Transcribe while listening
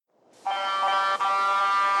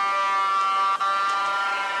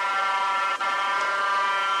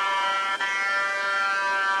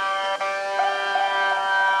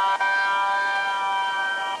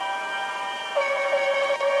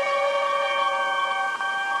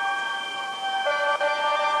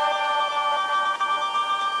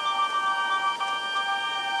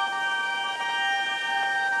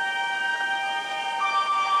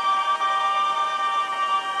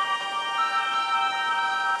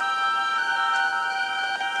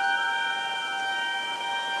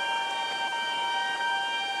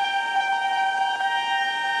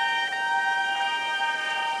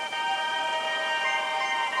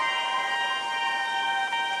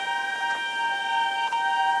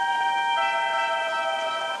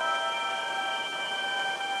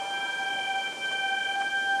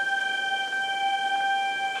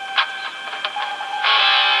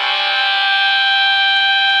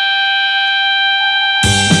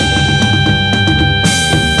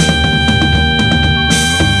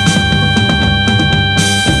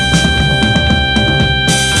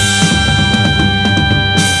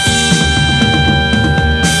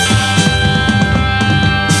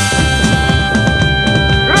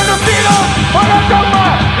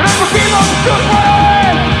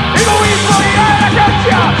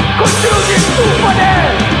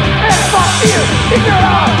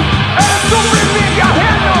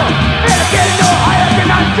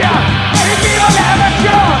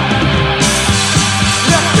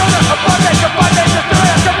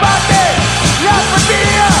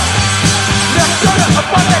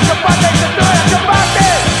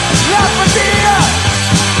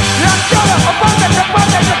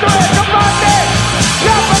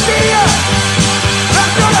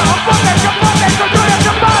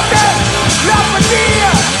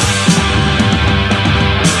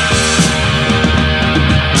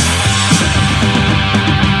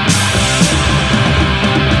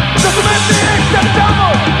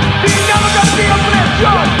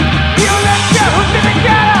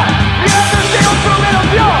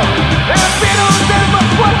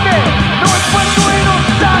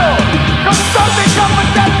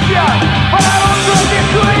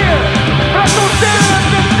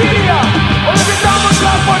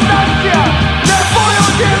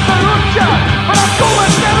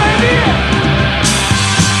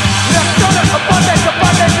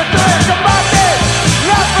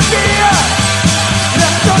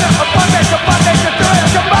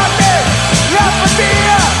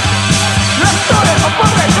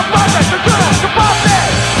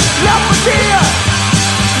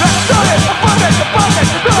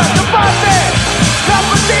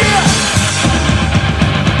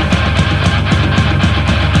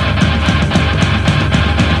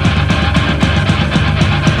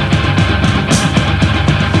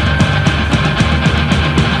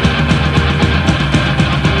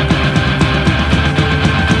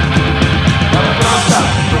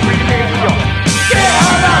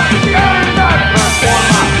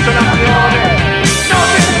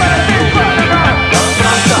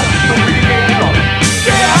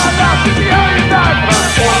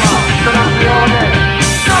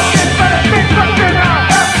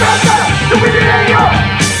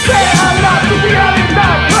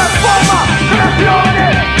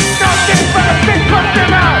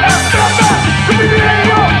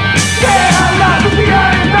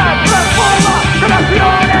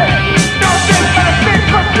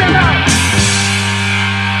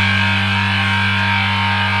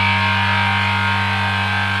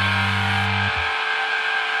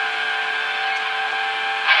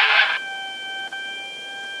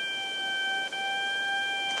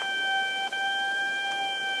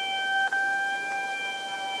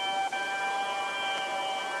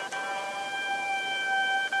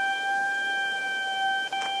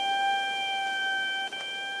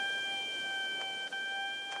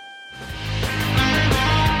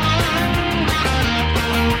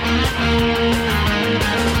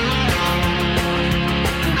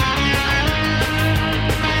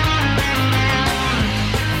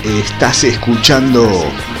Estás escuchando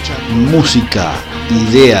música,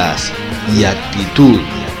 ideas y actitud.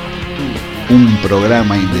 Un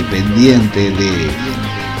programa independiente de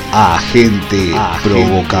Agente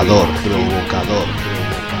Provocador.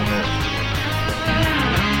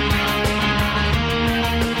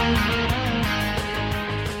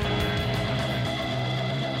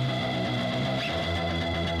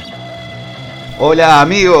 Hola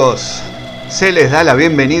amigos, se les da la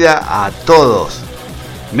bienvenida a todos,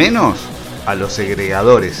 menos a los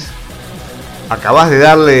segregadores. Acabás de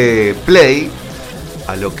darle play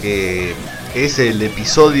a lo que es el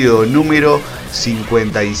episodio número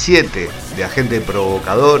 57 de Agente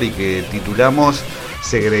Provocador y que titulamos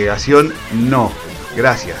Segregación No,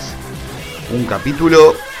 gracias. Un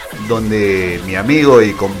capítulo donde mi amigo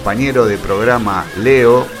y compañero de programa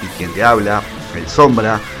Leo y quien te habla, El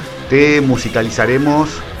Sombra, te musicalizaremos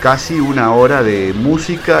casi una hora de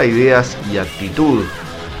música, ideas y actitud.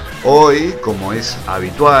 Hoy, como es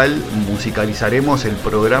habitual, musicalizaremos el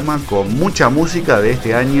programa con mucha música de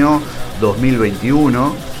este año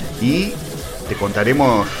 2021 y te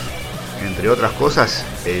contaremos, entre otras cosas,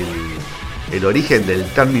 el origen del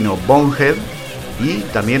término Bonehead, y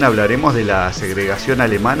también hablaremos de la segregación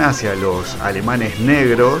alemana hacia los alemanes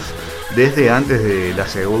negros desde antes de la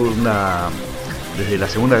Segunda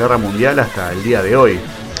Guerra Mundial hasta el día de hoy.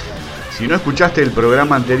 Si no escuchaste el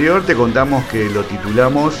programa anterior, te contamos que lo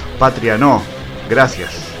titulamos Patria No,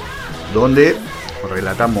 gracias, donde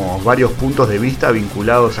relatamos varios puntos de vista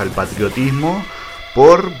vinculados al patriotismo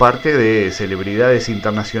por parte de celebridades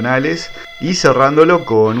internacionales y cerrándolo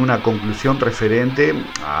con una conclusión referente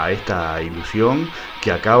a esta ilusión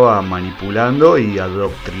que acaba manipulando y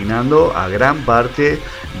adoctrinando a gran parte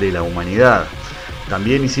de la humanidad.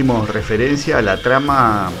 También hicimos referencia a la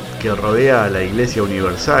trama que rodea a la Iglesia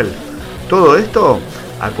Universal. Todo esto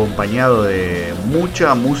acompañado de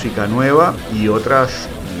mucha música nueva y otras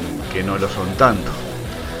que no lo son tanto.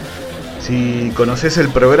 Si conoces el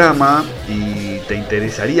programa y te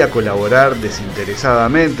interesaría colaborar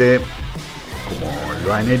desinteresadamente, como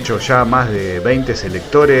lo han hecho ya más de 20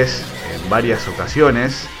 selectores en varias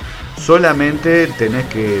ocasiones, solamente tenés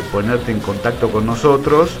que ponerte en contacto con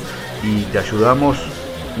nosotros y te ayudamos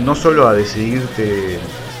no solo a decidirte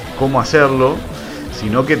cómo hacerlo,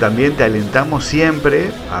 sino que también te alentamos siempre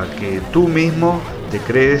a que tú mismo te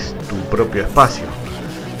crees tu propio espacio.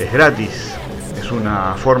 Es gratis, es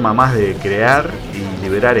una forma más de crear y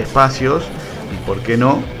liberar espacios y, por qué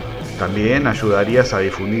no, también ayudarías a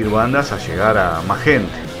difundir bandas, a llegar a más gente.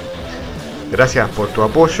 Gracias por tu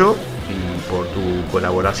apoyo y por tu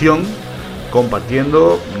colaboración,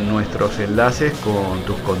 compartiendo nuestros enlaces con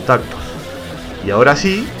tus contactos. Y ahora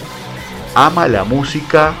sí, ama la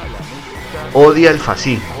música, odia el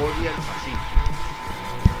fascismo.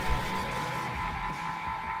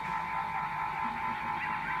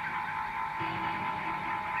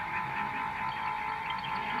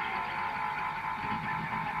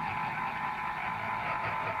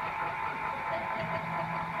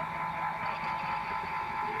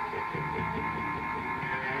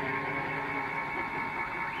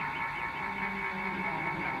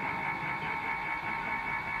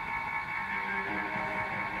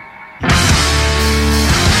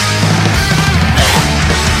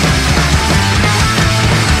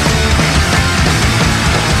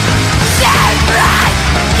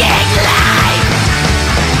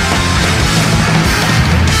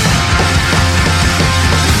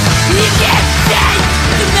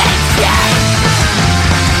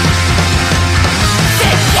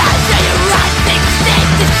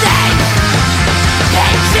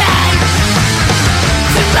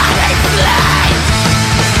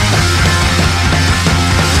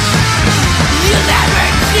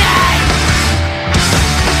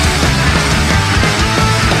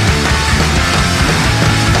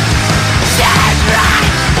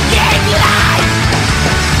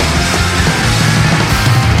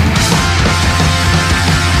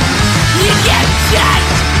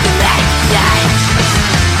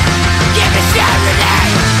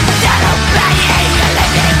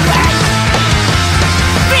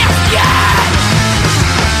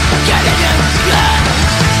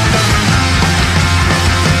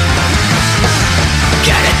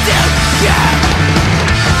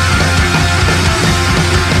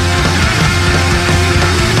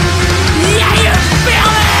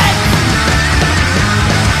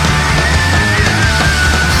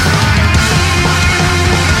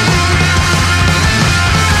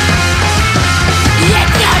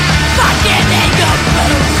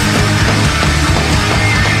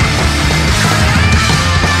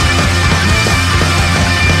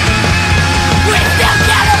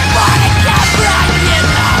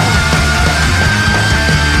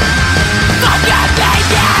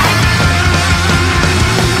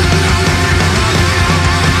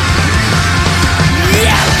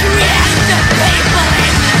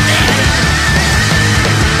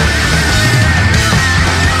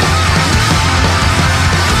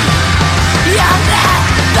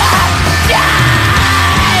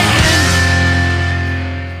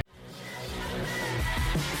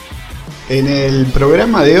 En el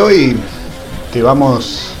programa de hoy te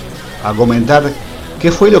vamos a comentar qué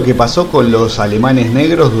fue lo que pasó con los alemanes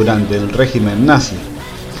negros durante el régimen nazi.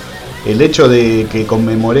 El hecho de que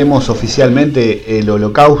conmemoremos oficialmente el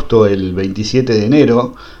Holocausto el 27 de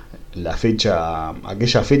enero,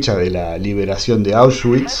 aquella fecha de la liberación de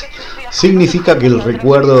Auschwitz, significa que el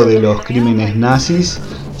recuerdo de los crímenes nazis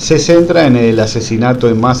se centra en el asesinato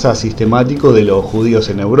en masa sistemático de los judíos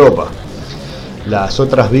en Europa. Las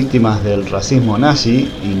otras víctimas del racismo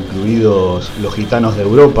nazi, incluidos los gitanos de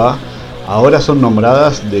Europa, ahora son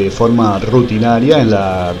nombradas de forma rutinaria en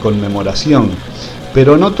la conmemoración,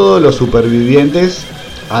 pero no todos los supervivientes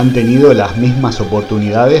han tenido las mismas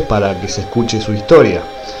oportunidades para que se escuche su historia.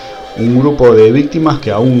 Un grupo de víctimas que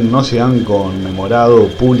aún no se han conmemorado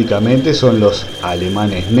públicamente son los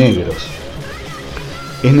alemanes negros.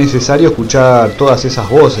 Es necesario escuchar todas esas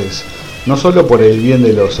voces, no solo por el bien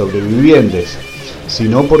de los sobrevivientes,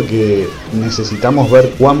 sino porque necesitamos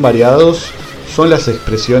ver cuán variados son las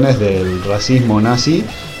expresiones del racismo nazi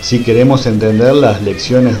si queremos entender las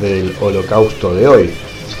lecciones del Holocausto de hoy.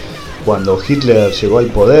 Cuando Hitler llegó al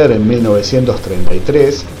poder en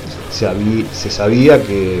 1933, se sabía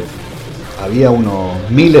que había unos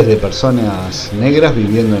miles de personas negras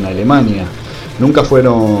viviendo en Alemania. Nunca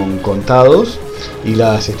fueron contados y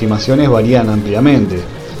las estimaciones varían ampliamente.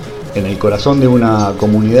 En el corazón de una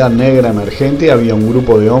comunidad negra emergente había un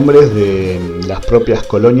grupo de hombres de las propias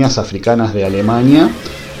colonias africanas de Alemania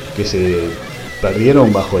que se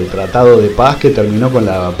perdieron bajo el Tratado de Paz que terminó con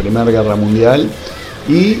la Primera Guerra Mundial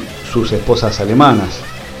y sus esposas alemanas.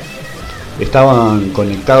 Estaban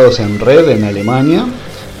conectados en red en Alemania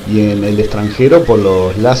y en el extranjero por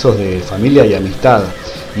los lazos de familia y amistad,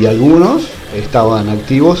 y algunos estaban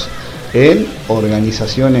activos en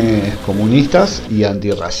organizaciones comunistas y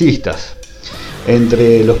antirracistas.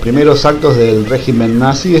 Entre los primeros actos del régimen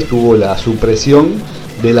nazi estuvo la supresión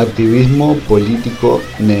del activismo político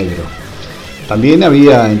negro. También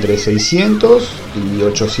había entre 600 y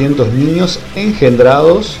 800 niños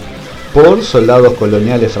engendrados por soldados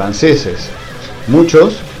coloniales franceses,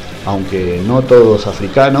 muchos, aunque no todos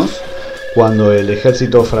africanos, cuando el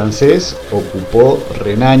ejército francés ocupó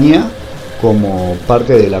Renania como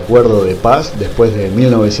parte del acuerdo de paz después de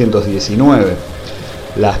 1919.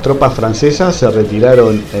 Las tropas francesas se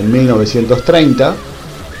retiraron en 1930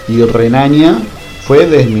 y Renania fue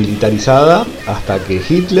desmilitarizada hasta que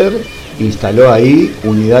Hitler instaló ahí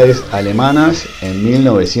unidades alemanas en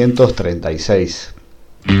 1936.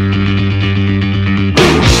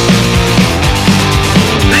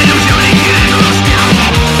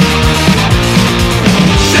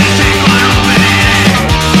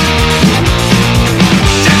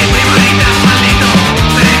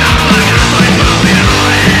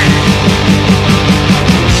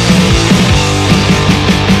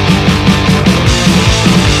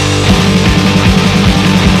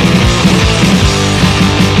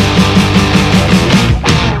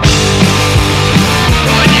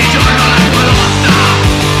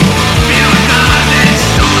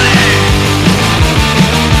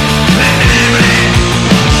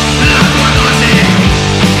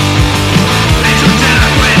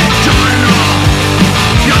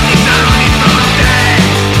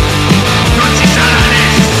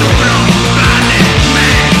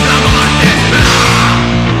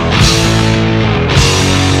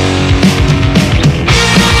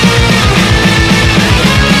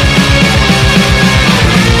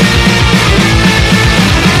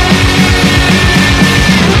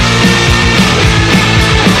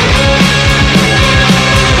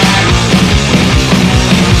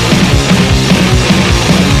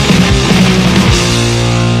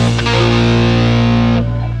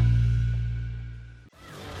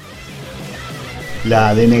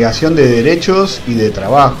 La denegación de derechos y de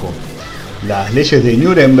trabajo. Las leyes de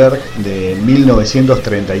Nuremberg de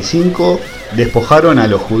 1935 despojaron a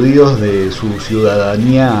los judíos de su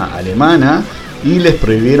ciudadanía alemana y les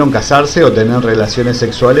prohibieron casarse o tener relaciones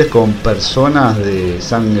sexuales con personas de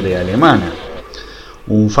sangre alemana.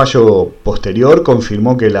 Un fallo posterior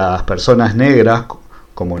confirmó que las personas negras,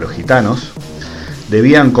 como los gitanos,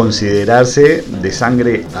 debían considerarse de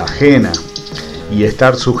sangre ajena y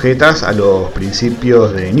estar sujetas a los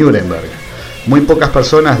principios de Nuremberg. Muy pocas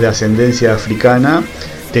personas de ascendencia africana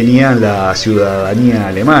tenían la ciudadanía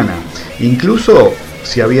alemana, incluso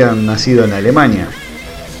si habían nacido en Alemania.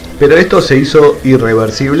 Pero esto se hizo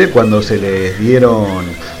irreversible cuando se les dieron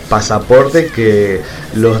pasaportes que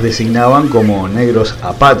los designaban como negros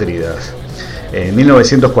apátridas. En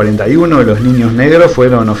 1941 los niños negros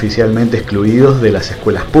fueron oficialmente excluidos de las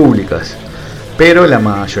escuelas públicas. pero la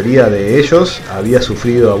mayoría de ellos había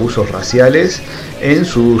sufrido abusos raciales en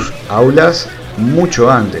sus aulas mucho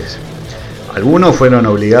antes. Algunos fueron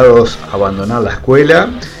obligados a abandonar la escuela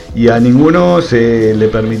y a ninguno se le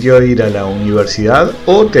permitió ir a la universidad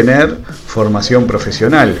o tener formación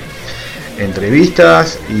profesional.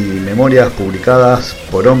 Entrevistas y memorias publicadas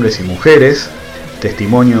por hombres y mujeres,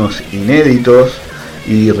 testimonios inéditos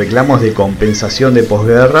y reclamos de compensación de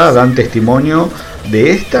posguerra dan testimonio de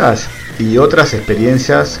estas y otras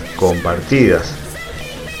experiencias compartidas.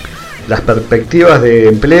 Las perspectivas de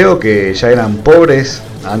empleo, que ya eran pobres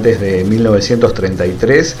antes de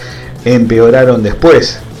 1933, empeoraron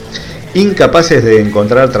después. Incapaces de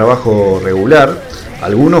encontrar trabajo regular,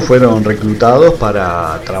 algunos fueron reclutados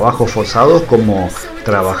para trabajos forzados como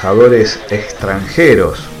trabajadores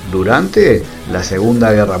extranjeros durante la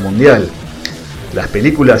Segunda Guerra Mundial. Las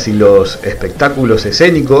películas y los espectáculos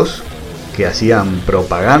escénicos que hacían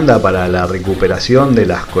propaganda para la recuperación de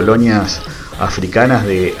las colonias africanas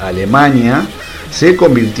de Alemania se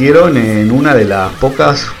convirtieron en una de las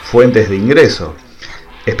pocas fuentes de ingreso,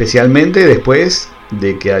 especialmente después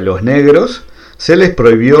de que a los negros se les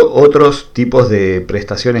prohibió otros tipos de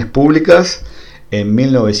prestaciones públicas en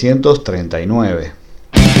 1939.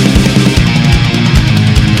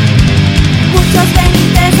 Muchos ven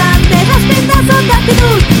interesantes las pintas son de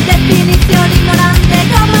actitud, definición ignorante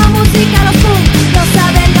como música los punk. No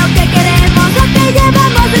saben lo que queremos, lo que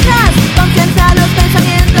llevamos detrás. Confianza los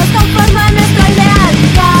pensamientos conforman nuestro ideal.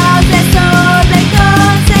 Caos, desorden,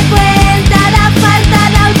 consecuencia, la falta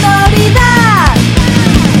de autoridad.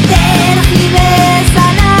 Tergiversa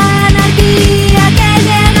la anarquía que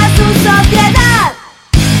llega a su sociedad.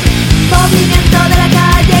 Movimiento de la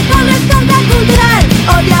calle con el contracultural,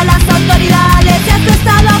 odia a las autoridades y a su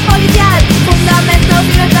estado policial. Fundamentos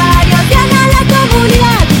libertarios llenan la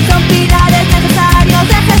comunidad, son pilares necesarios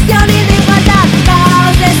de gestión y de igualdad.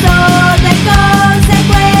 Caos, desorden,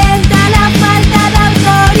 consecuencia, la falta de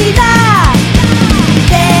autoridad.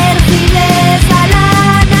 Tergiversa la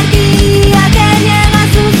anarquía que llega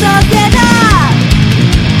a su sociedad.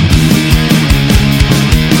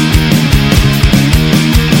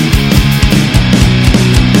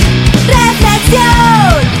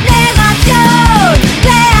 Reflexión, negación,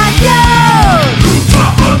 reacción. Lucha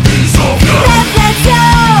antisocial.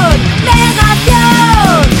 Reflexión,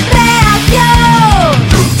 negación, reacción.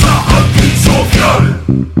 Lucha antisocial. Lucha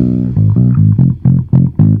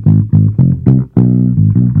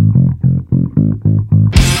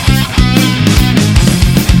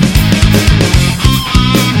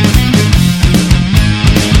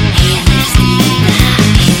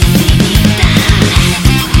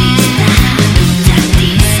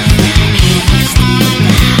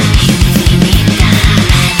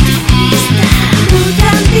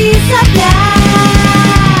antisocial.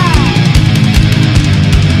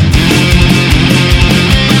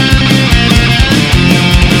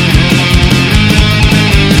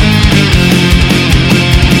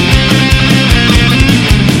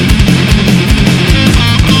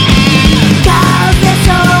 Caos,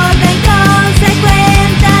 desorden,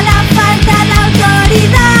 consecuencia, la falta de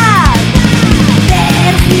autoridad.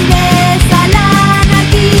 Tergiversa la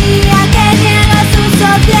anarquía que niega su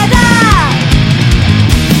sociedad.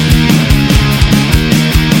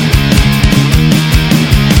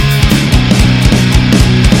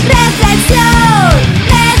 Reflexión,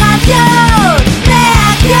 negación,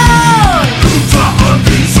 reacción. Lucha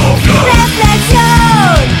antisocial.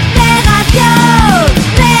 Reflexión, negación,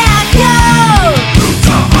 reacción.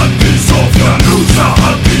 Lucha antisocial. Lucha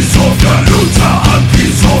antisocial. Lucha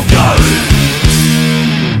antisocial.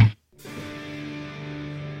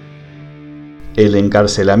 El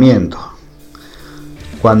encarcelamiento.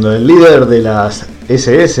 Cuando el líder de las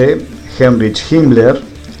SS, Heinrich Himmler,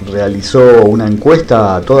 realizó una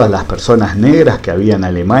encuesta a todas las personas negras que había en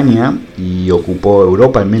Alemania y ocupó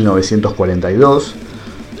Europa en 1942,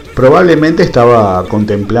 probablemente estaba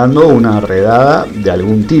contemplando una redada de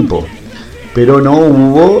algún tipo, pero no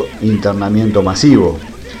hubo internamiento masivo.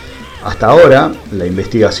 Hasta ahora, la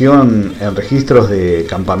investigación en registros de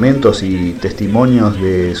campamentos y testimonios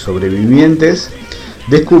de sobrevivientes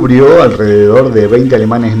descubrió alrededor de 20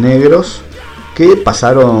 alemanes negros que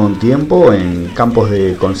pasaron tiempo en campos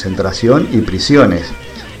de concentración y prisiones,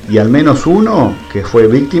 y al menos uno que fue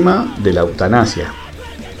víctima de la eutanasia.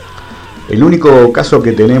 El único caso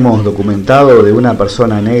que tenemos documentado de una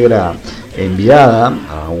persona negra enviada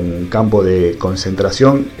a un campo de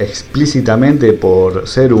concentración explícitamente por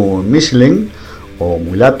ser un Mischling o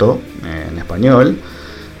mulato en español,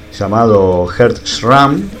 llamado Gerd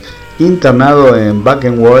Schramm, internado en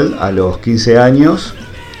Buchenwald a los 15 años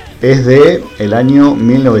es de el año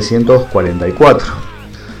 1944.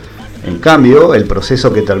 En cambio, el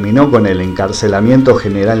proceso que terminó con el encarcelamiento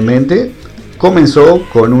generalmente comenzó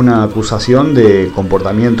con una acusación de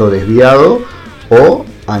comportamiento desviado o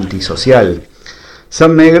antisocial.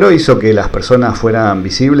 Ser negro hizo que las personas fueran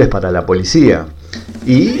visibles para la policía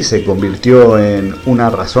y se convirtió en una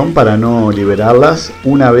razón para no liberarlas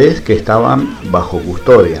una vez que estaban bajo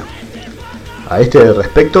custodia. A este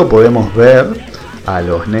respecto podemos ver a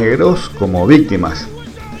los negros como víctimas,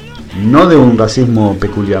 no de un racismo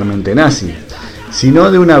peculiarmente nazi,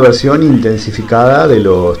 sino de una versión intensificada de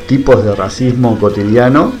los tipos de racismo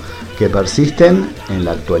cotidiano que persisten en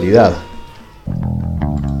la actualidad.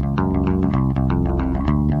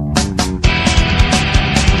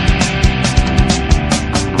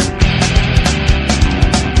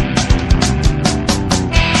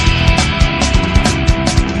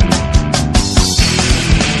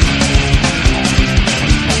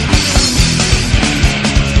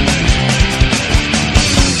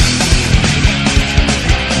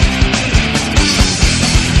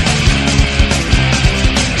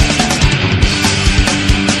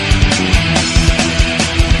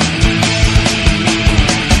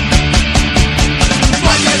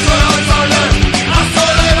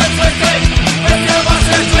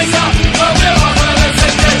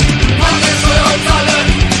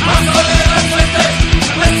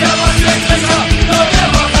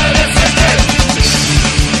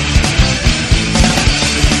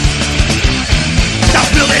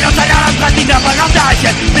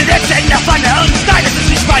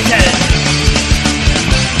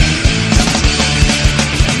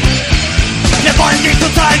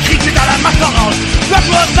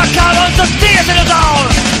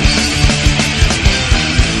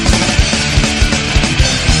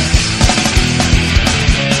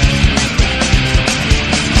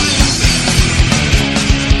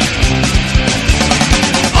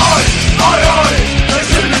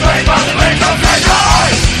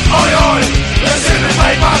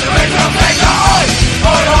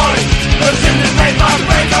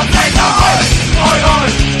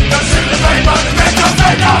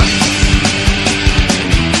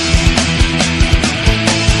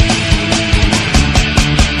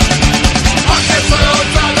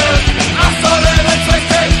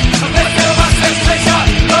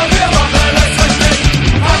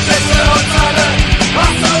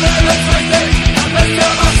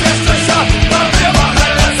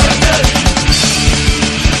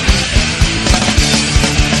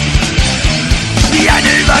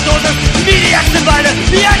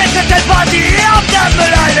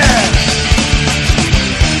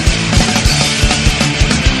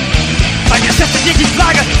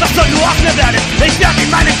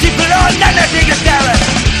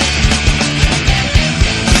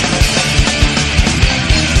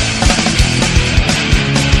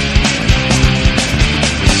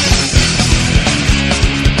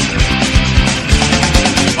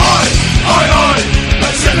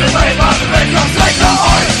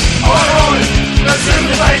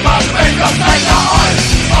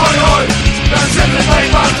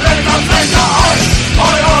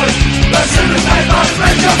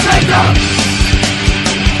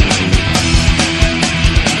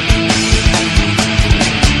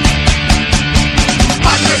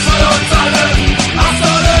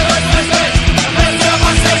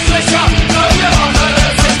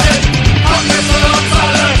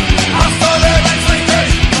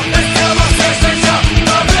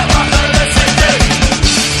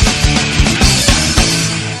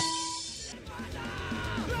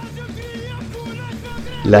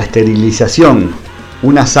 La esterilización,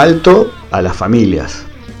 un asalto a las familias.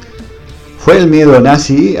 Fue el miedo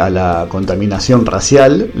nazi a la contaminación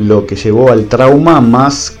racial lo que llevó al trauma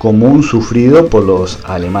más común sufrido por los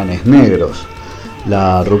alemanes negros,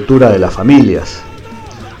 la ruptura de las familias.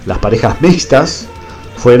 Las parejas mixtas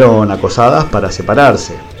fueron acosadas para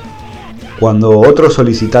separarse. Cuando otros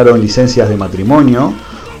solicitaron licencias de matrimonio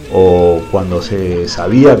o cuando se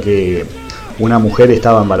sabía que una mujer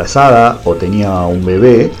estaba embarazada o tenía un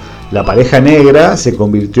bebé, la pareja negra se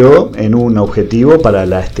convirtió en un objetivo para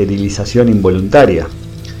la esterilización involuntaria.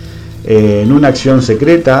 En una acción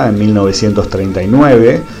secreta, en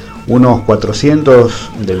 1939, unos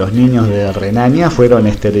 400 de los niños de Renania fueron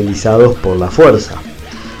esterilizados por la fuerza.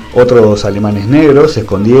 Otros alemanes negros se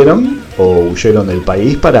escondieron o huyeron del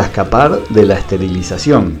país para escapar de la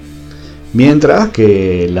esterilización. Mientras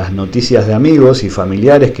que las noticias de amigos y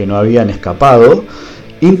familiares que no habían escapado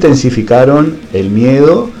intensificaron el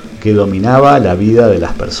miedo que dominaba la vida de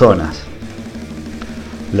las personas.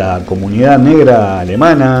 La comunidad negra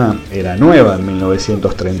alemana era nueva en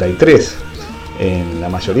 1933. En la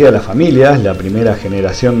mayoría de las familias, la primera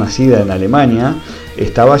generación nacida en Alemania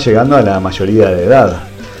estaba llegando a la mayoría de edad.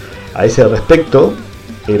 A ese respecto,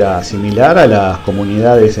 era similar a las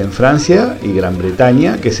comunidades en Francia y Gran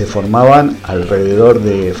Bretaña, que se formaban alrededor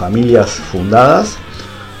de familias fundadas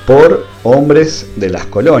por hombres de las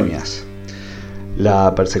colonias.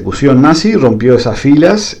 La persecución nazi rompió esas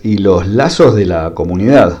filas y los lazos de la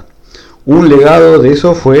comunidad. Un legado de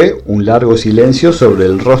eso fue un largo silencio sobre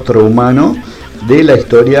el rostro humano de la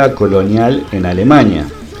historia colonial en Alemania.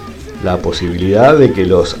 La posibilidad de que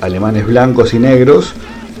los alemanes blancos y negros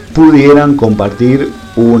pudieran compartir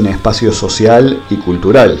un espacio social y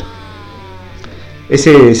cultural.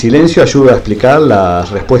 Ese silencio ayuda a explicar las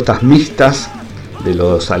respuestas mixtas de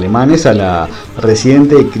los alemanes a la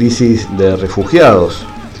reciente crisis de refugiados.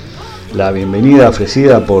 La bienvenida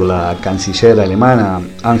ofrecida por la canciller alemana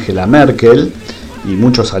Angela Merkel y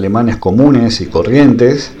muchos alemanes comunes y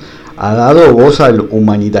corrientes ha dado voz al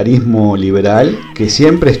humanitarismo liberal que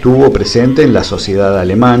siempre estuvo presente en la sociedad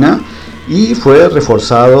alemana y fue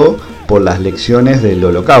reforzado por las lecciones del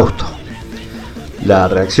Holocausto. La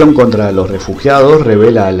reacción contra los refugiados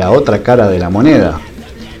revela la otra cara de la moneda.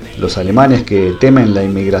 Los alemanes que temen la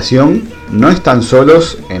inmigración no están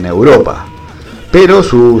solos en Europa, pero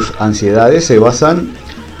sus ansiedades se basan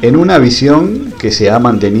en una visión que se ha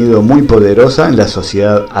mantenido muy poderosa en la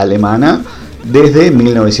sociedad alemana desde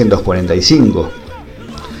 1945.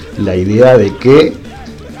 La idea de que,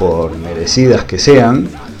 por merecidas que sean,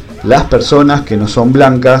 las personas que no son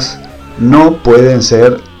blancas no pueden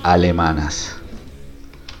ser alemanas.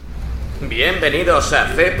 Bienvenidos a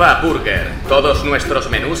Cepa Burger. Todos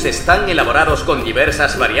nuestros menús están elaborados con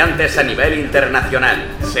diversas variantes a nivel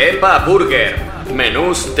internacional. Cepa Burger.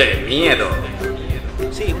 Menús de miedo.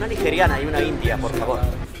 Sí, una nigeriana y una india, por favor.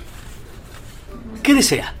 ¿Qué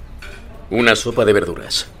desea? Una sopa de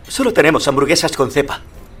verduras. Solo tenemos hamburguesas con cepa.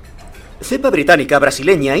 Cepa británica,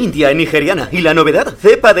 brasileña, india, nigeriana. Y la novedad,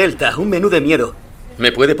 cepa delta, un menú de miedo.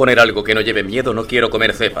 ¿Me puede poner algo que no lleve miedo? No quiero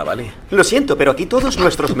comer cepa, ¿vale? Lo siento, pero aquí todos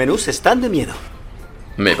nuestros menús están de miedo.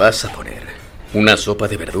 Me vas a poner una sopa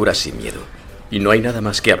de verduras sin miedo. Y no hay nada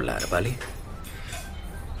más que hablar, ¿vale?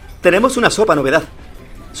 Tenemos una sopa novedad.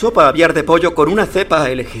 Sopa aviar de pollo con una cepa a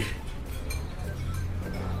elegir.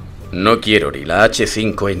 No quiero ni la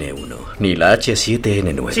H5N1, ni la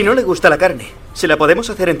H7N9. Si no le gusta la carne, ¿se la podemos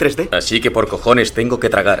hacer en 3D? Así que por cojones tengo que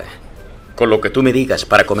tragar. Con lo que tú me digas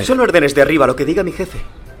para comer. Son órdenes de arriba, lo que diga mi jefe.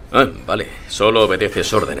 Ah, vale. Solo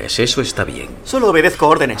obedeces órdenes. Eso está bien. Solo obedezco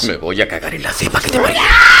órdenes. Me voy a cagar en la cepa que te vaya.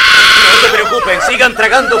 No se preocupen. Sigan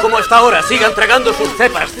tragando como hasta ahora. Sigan tragando sus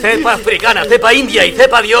cepas. Cepa africana, cepa india y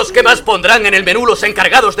cepa Dios. ¿Qué más pondrán en el menú los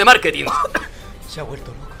encargados de marketing? Se ha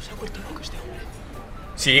vuelto loco este hombre.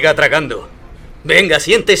 Siga tragando. Venga,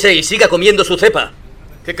 siéntese y siga comiendo su cepa.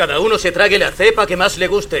 Que cada uno se trague la cepa que más le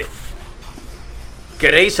guste.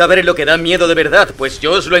 ¿Queréis saber lo que da miedo de verdad? Pues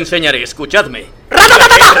yo os lo enseñaré, escuchadme.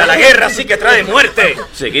 La guerra sí que trae muerte.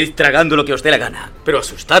 Seguid tragando lo que os dé la gana, pero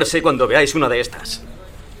asustarse cuando veáis una de estas.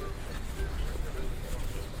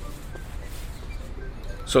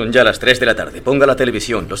 Son ya las 3 de la tarde, ponga la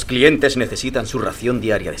televisión. Los clientes necesitan su ración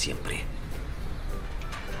diaria de siempre.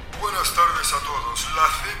 Buenas tardes a todos. La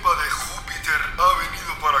cepa de Júpiter ha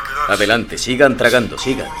venido para quedarse. Adelante, sigan tragando,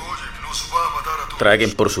 sigan. Como lo oyen, nos va a matar a todos.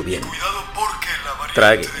 Traguen por su bien. Cuidado porque la variante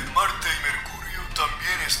Trague. de Marte y Mercurio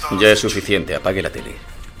también está... Ya es suficiente, apague la tele.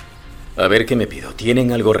 A ver qué me pido.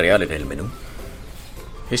 ¿Tienen algo real en el menú?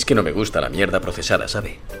 Es que no me gusta la mierda procesada,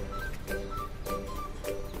 ¿sabe?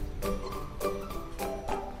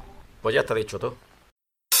 Pues ya está dicho todo.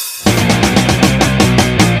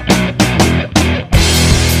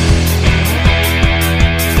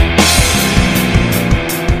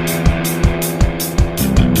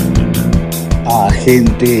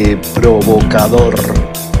 Agente provocador.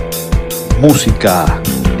 Música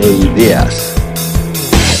e ideas.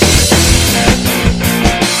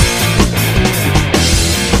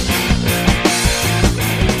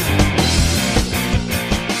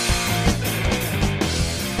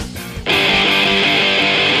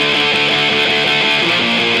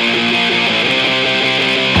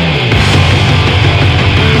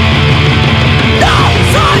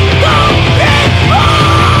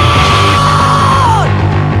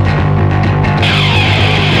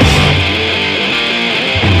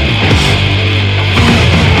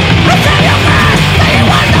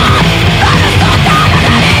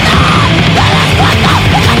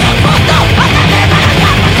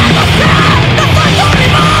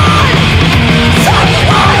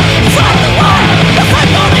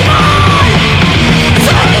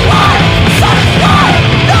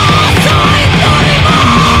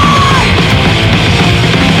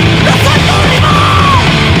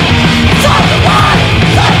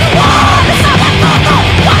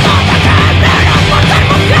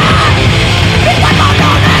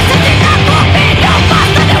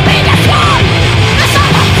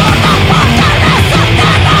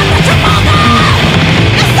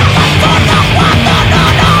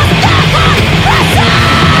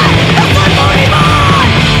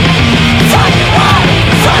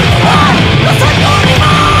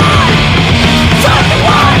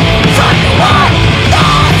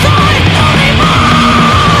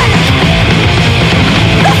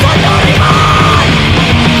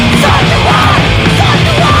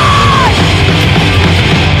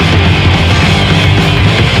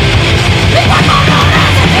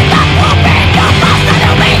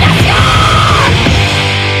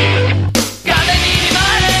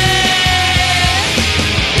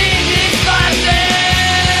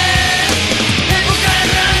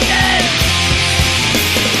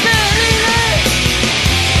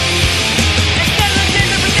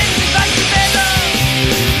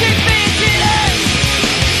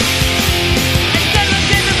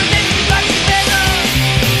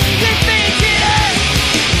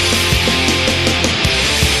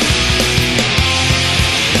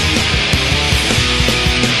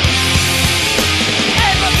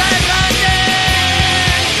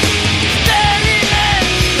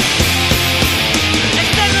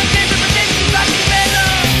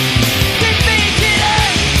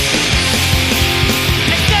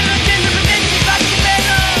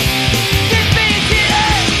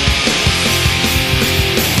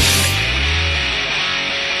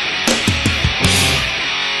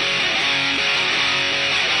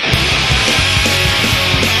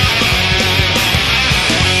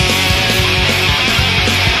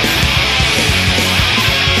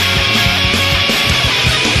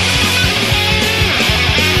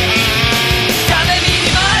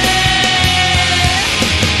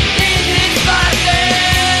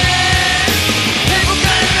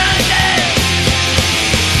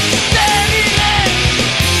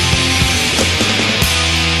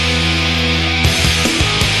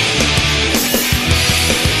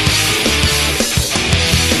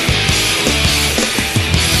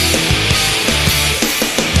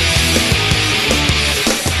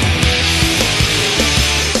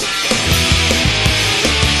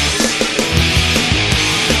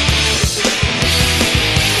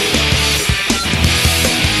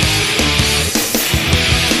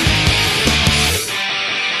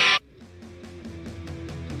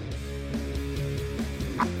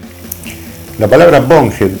 La palabra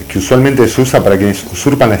bonehead, que usualmente se usa para quienes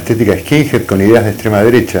usurpan la estética skinhead con ideas de extrema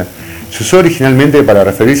derecha, se usó originalmente para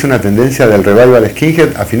referirse a una tendencia del revival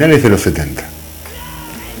skinhead a finales de los 70.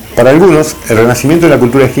 Para algunos, el renacimiento de la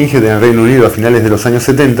cultura skinhead en el Reino Unido a finales de los años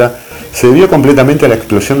 70 se debió completamente a la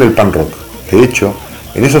explosión del punk rock. De hecho,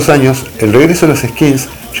 en esos años, el regreso de los skins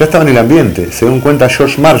ya estaba en el ambiente, según cuenta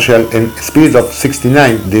George Marshall en Spirit of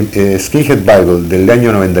 69, de Skinhead Bible, del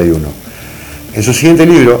año 91. En su siguiente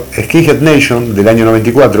libro, Skinhead Nation, del año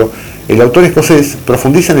 94, el autor escocés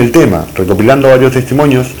profundiza en el tema, recopilando varios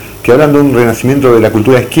testimonios que hablan de un renacimiento de la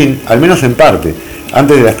cultura skin, al menos en parte,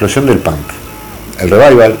 antes de la explosión del punk. El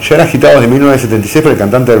revival ya era agitado desde 1976 por el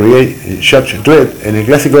cantante reggae Judge Dredd en el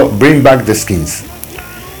clásico Bring Back the Skins.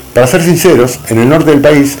 Para ser sinceros, en el norte del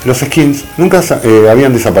país los skins nunca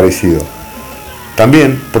habían desaparecido.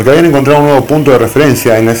 También porque habían encontrado un nuevo punto de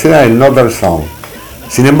referencia en la escena del Northern Sound.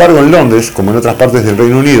 Sin embargo, en Londres, como en otras partes del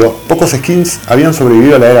Reino Unido, pocos skins habían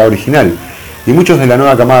sobrevivido a la era original, y muchos de la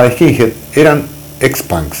nueva camada de skinhead eran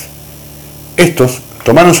ex-punks. Estos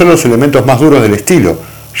tomaron solo los elementos más duros del estilo,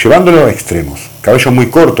 llevándolo a extremos: cabello muy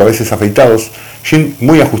corto, a veces afeitados, jeans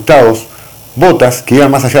muy ajustados, botas que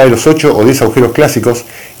iban más allá de los 8 o 10 agujeros clásicos,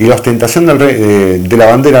 y la ostentación de la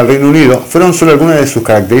bandera del Reino Unido fueron solo algunas de sus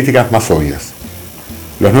características más obvias.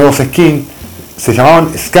 Los nuevos skins se llamaban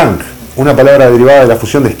skunk, una palabra derivada de la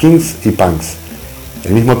fusión de skins y punks.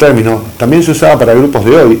 El mismo término también se usaba para grupos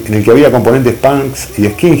de hoy, en el que había componentes punks y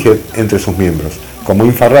skinhead entre sus miembros, como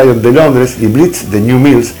Infrared de Londres y Blitz de New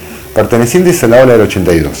Mills, pertenecientes a la ola del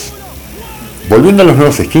 82. Volviendo a los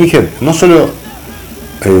nuevos skinhead, no solo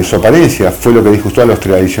su apariencia fue lo que disgustó a los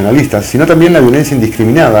tradicionalistas, sino también la violencia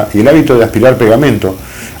indiscriminada y el hábito de aspirar pegamento,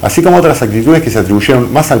 así como otras actitudes que se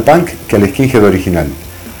atribuyeron más al punk que al skinhead original.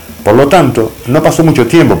 Por lo tanto, no pasó mucho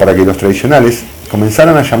tiempo para que los tradicionales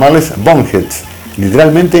comenzaran a llamarles boneheads,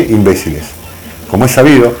 literalmente imbéciles. Como es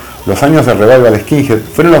sabido, los años del revival skinhead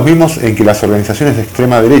fueron los mismos en que las organizaciones de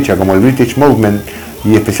extrema derecha como el British Movement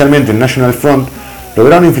y especialmente el National Front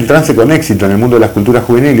lograron infiltrarse con éxito en el mundo de las culturas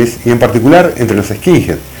juveniles y en particular entre los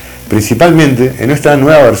skinhead, principalmente en esta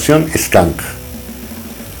nueva versión skunk.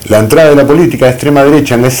 La entrada de la política de extrema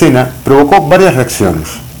derecha en la escena provocó varias reacciones.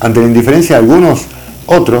 Ante la indiferencia de algunos,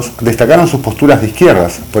 otros destacaron sus posturas de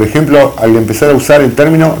izquierdas, por ejemplo al empezar a usar el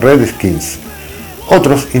término Redskins.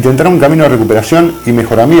 Otros intentaron un camino de recuperación y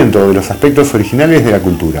mejoramiento de los aspectos originales de la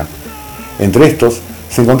cultura. Entre estos,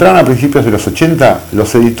 se encontraron a principios de los 80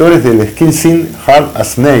 los editores del skin scene Hard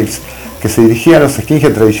as Nails, que se dirigía a los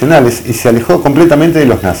skinhead tradicionales y se alejó completamente de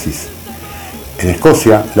los nazis. En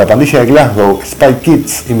Escocia, la pandilla de Glasgow, Spy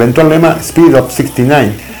Kids, inventó el lema Spirit of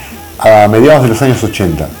 69 a mediados de los años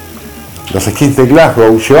 80. Los skins de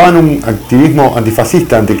Glasgow llevaban un activismo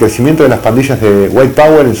antifascista ante el crecimiento de las pandillas de White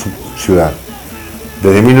Power en su ciudad.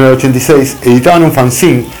 Desde 1986 editaban un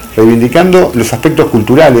fanzine reivindicando los aspectos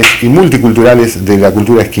culturales y multiculturales de la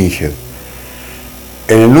cultura skinhead.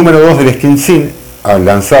 En el número 2 del Skin Scene,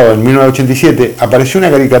 lanzado en 1987, apareció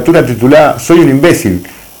una caricatura titulada Soy un imbécil,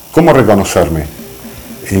 ¿cómo reconocerme?,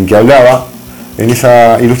 en que hablaba, en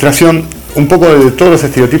esa ilustración, un poco de todos los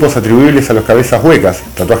estereotipos atribuibles a los cabezas huecas,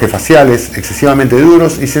 tatuajes faciales, excesivamente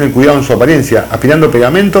duros y sin el cuidado en su apariencia, aspirando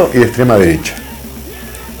pegamento y de extrema derecha.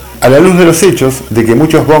 A la luz de los hechos de que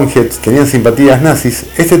muchos boneheads tenían simpatías nazis,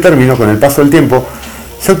 este término, con el paso del tiempo,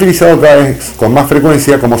 se ha utilizado cada vez con más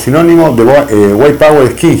frecuencia como sinónimo de white power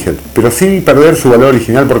skinhead, pero sin perder su valor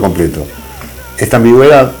original por completo. Esta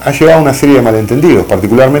ambigüedad ha llevado a una serie de malentendidos,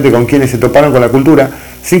 particularmente con quienes se toparon con la cultura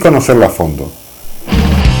sin conocerla a fondo.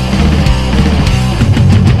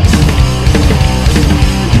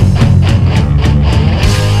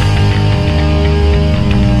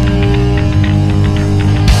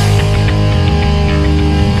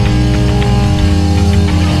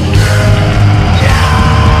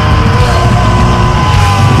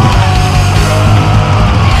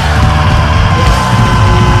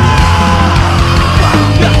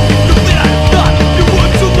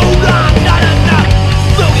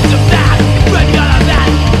 Slogans of that,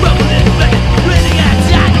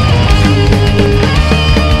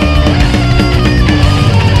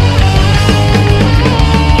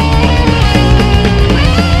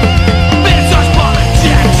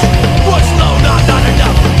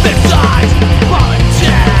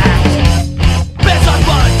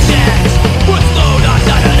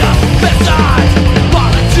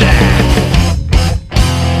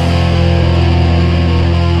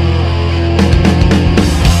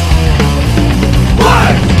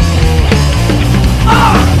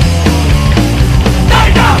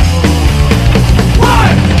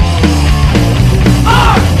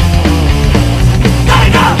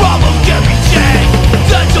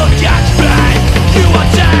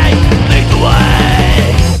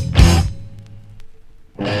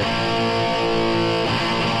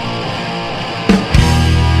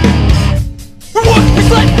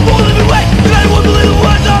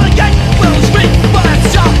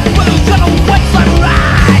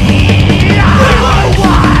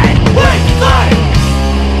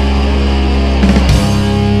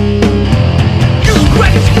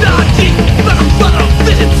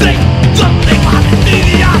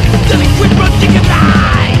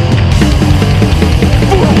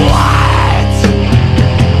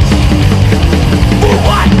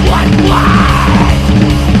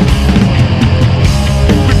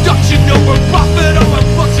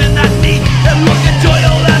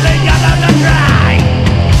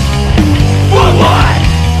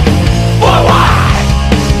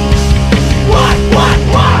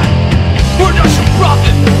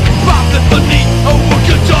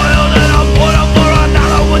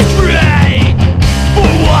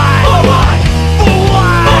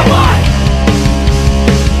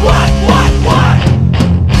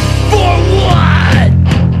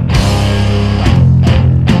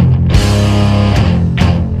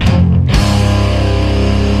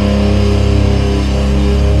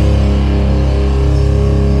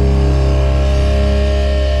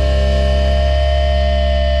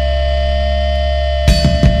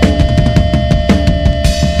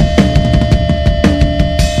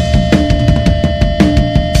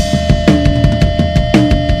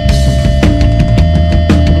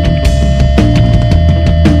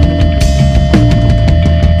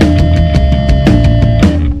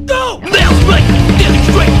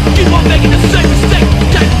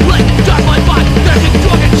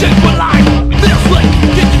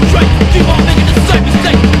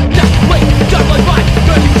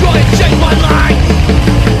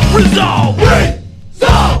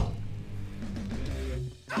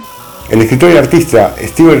 El escritor y artista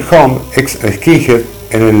Steve Home, ex skinhead,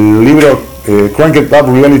 en el libro Cranked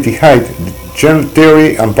Up Reality Height, Genre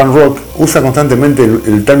Theory and Punk Rock, usa constantemente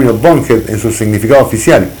el término bonehead en su significado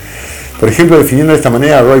oficial, por ejemplo definiendo de esta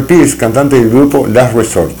manera a Roy Pierce, cantante del grupo Last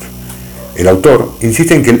Resort. El autor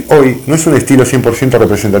insiste en que el oi no es un estilo 100%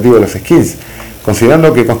 representativo de los skins,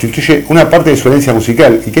 considerando que constituye una parte de su herencia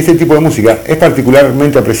musical y que este tipo de música es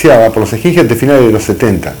particularmente apreciada por los skinheads de finales de los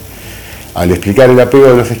 70. Al explicar el apego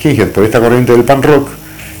de los skinheads por esta corriente del punk rock,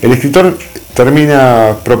 el escritor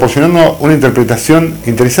termina proporcionando una interpretación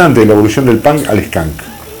interesante de la evolución del punk al skunk.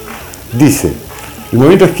 Dice: el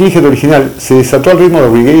movimiento skinhead original se desató al ritmo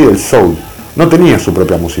del reggae y del soul, no tenía su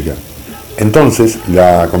propia música. Entonces,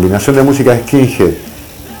 la combinación de música skinhead,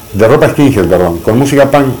 de ropa skinhead, con música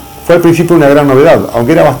punk fue al principio una gran novedad,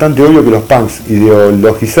 aunque era bastante obvio que los punks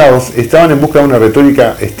ideologizados estaban en busca de una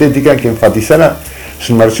retórica estética que enfatizara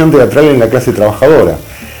su inmersión teatral en la clase trabajadora,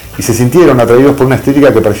 y se sintieron atraídos por una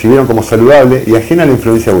estética que percibieron como saludable y ajena a la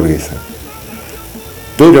influencia burguesa.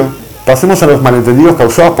 Pero pasemos a los malentendidos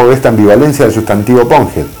causados por esta ambivalencia del sustantivo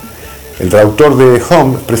bonehead. El traductor de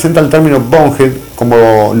Home presenta el término bonehead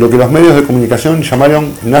como lo que los medios de comunicación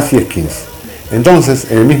llamaron nazi skins. Entonces,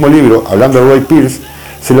 en el mismo libro, hablando de Roy Pierce,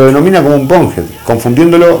 se lo denomina como un bonehead,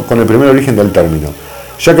 confundiéndolo con el primer origen del término,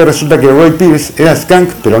 ya que resulta que Roy Pierce era skunk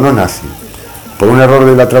pero no nazi. Por un error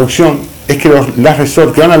de la traducción, es que los Last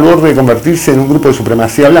Resort quedan al borde de convertirse en un grupo de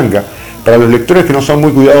supremacía blanca para los lectores que no son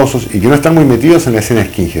muy cuidadosos y que no están muy metidos en la escena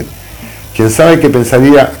skinhead. Quién sabe qué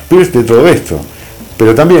pensaría Pierce de todo esto,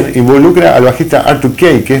 pero también involucra al bajista Arthur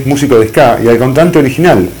Kay, que es músico de ska, y al cantante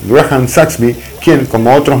original, Graham Saxby, quien,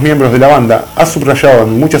 como otros miembros de la banda, ha subrayado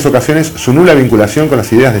en muchas ocasiones su nula vinculación con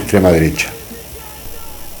las ideas de extrema derecha.